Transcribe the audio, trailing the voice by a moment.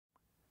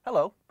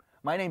Hello,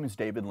 my name is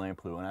David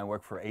Lamplugh and I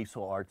work for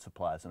Acel Art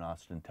Supplies in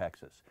Austin,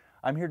 Texas.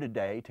 I'm here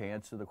today to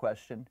answer the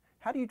question,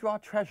 how do you draw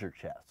treasure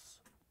chests?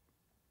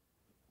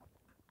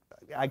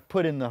 I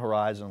put in the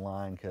horizon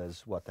line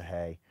because what the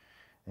hey.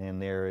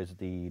 And there is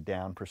the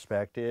down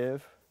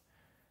perspective.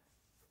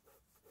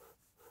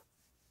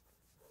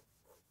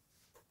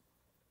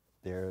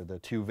 There are the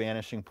two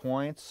vanishing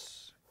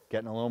points.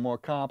 Getting a little more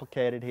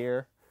complicated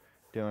here.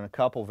 Doing a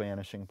couple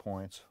vanishing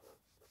points.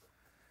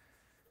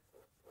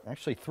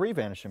 Actually, three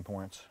vanishing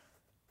points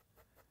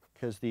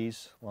because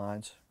these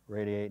lines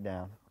radiate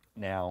down.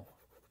 Now,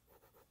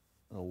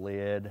 the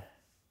lid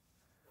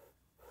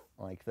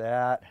like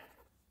that.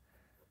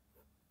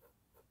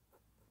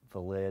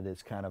 The lid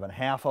is kind of a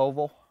half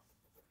oval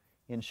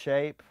in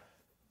shape.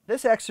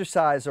 This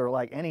exercise, or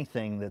like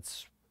anything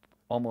that's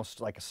almost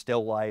like a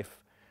still life,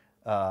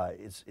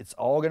 it's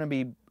all going to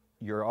be,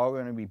 you're all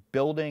going to be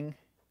building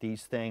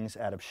these things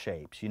out of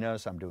shapes. You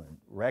notice I'm doing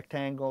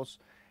rectangles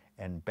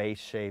and base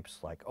shapes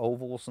like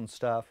ovals and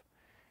stuff,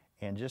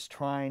 and just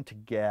trying to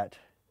get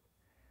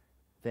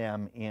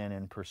them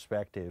in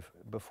perspective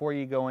before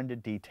you go into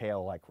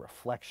detail like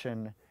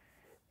reflection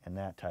and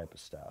that type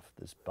of stuff.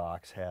 This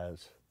box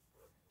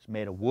it's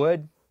made of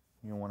wood.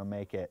 You want to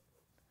make it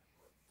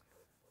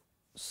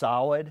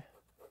solid,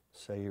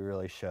 so you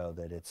really show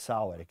that it's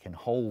solid. It can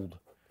hold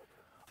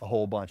a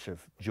whole bunch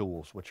of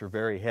jewels, which are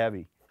very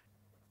heavy.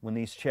 When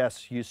these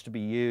chests used to be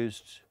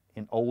used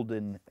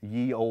in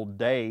ye old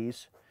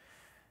days,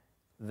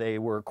 they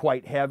were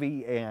quite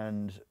heavy,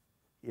 and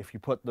if you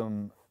put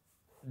them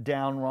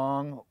down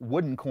wrong,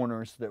 wooden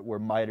corners that were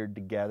mitered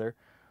together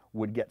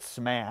would get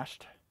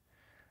smashed.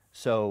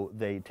 So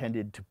they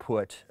tended to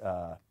put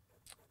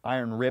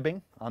iron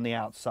ribbing on the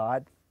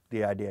outside.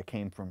 The idea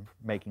came from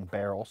making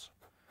barrels.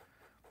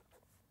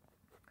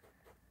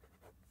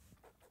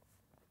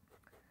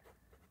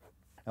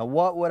 Now,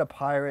 what would a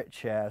pirate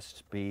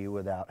chest be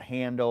without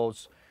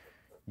handles?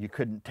 You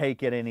couldn't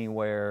take it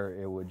anywhere.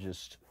 It would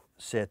just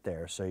sit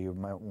there. So you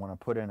might want to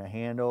put in a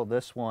handle.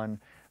 This one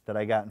that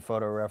I got in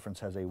photo reference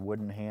has a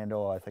wooden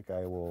handle. I think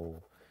I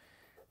will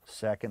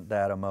second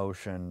that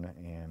emotion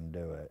and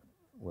do it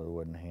with a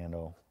wooden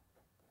handle.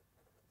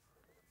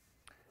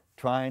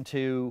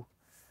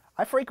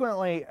 I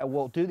frequently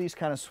will do these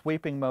kind of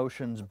sweeping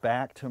motions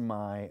back to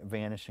my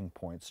vanishing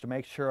points to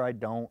make sure I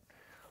don't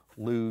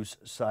lose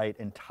sight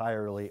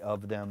entirely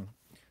of them.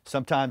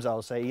 Sometimes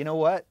I'll say, you know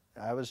what,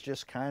 I was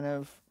just kind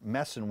of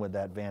messing with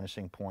that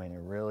vanishing point.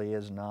 It really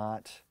is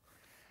not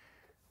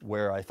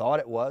where I thought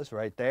it was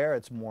right there.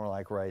 It's more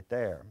like right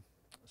there.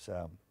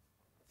 So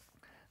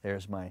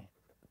there's my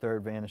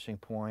third vanishing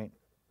point.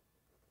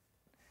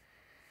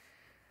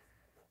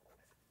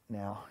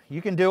 Now,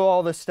 you can do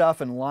all this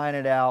stuff and line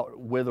it out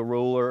with a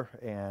ruler,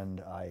 and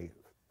I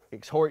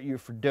exhort you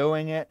for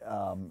doing it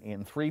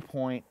in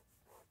three-point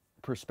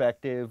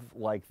perspective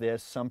like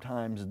this.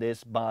 Sometimes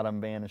this bottom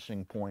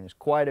vanishing point is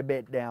quite a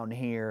bit down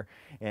here,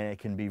 and it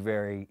can be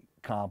very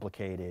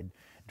complicated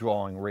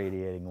drawing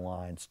radiating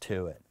lines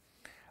to it.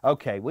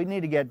 Okay, we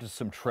need to get to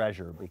some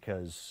treasure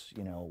because,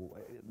 you know,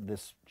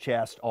 this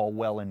chest, all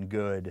well and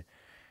good,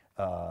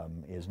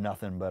 is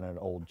nothing but an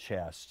old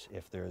chest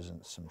if there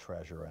isn't some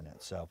treasure in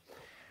it. So,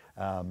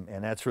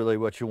 and that's really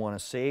what you want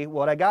to see.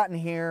 What I got in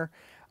here,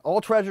 all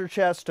treasure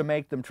chests, to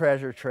make them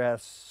treasure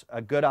chests,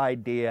 a good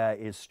idea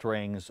is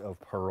strings of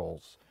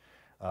pearls.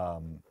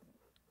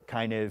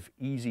 Kind of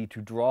easy to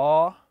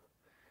draw.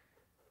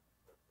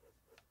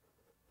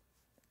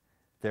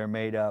 They're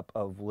made up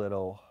of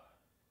little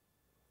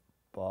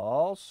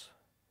balls.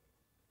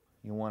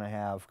 You want to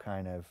have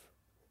kind of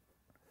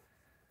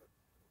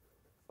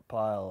a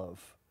pile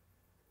of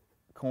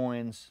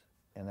coins,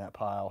 and that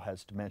pile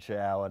has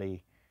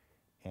dimensionality,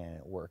 and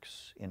it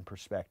works in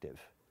perspective.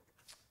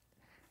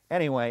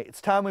 Anyway,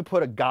 it's time we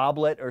put a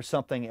goblet or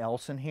something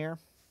else in here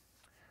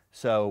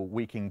so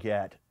we can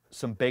get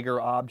some bigger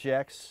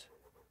objects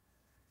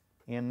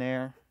in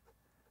there.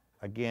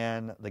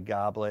 Again, the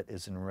goblet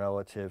is in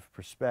relative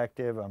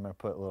perspective. I'm going to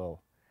put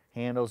little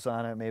handles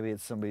on it. Maybe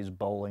it's somebody's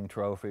bowling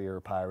trophy or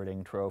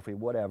pirating trophy,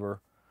 whatever.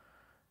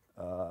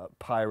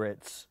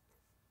 Pirates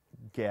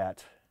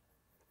get,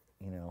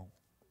 you know,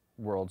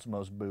 world's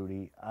most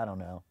booty. I don't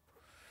know.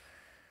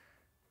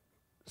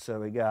 So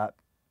we got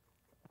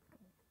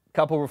a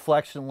couple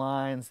reflection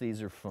lines.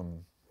 These are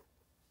from,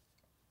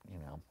 you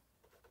know,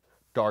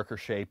 darker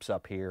shapes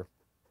up here.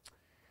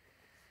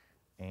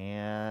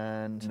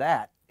 And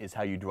That is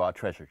how you draw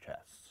treasure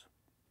chests.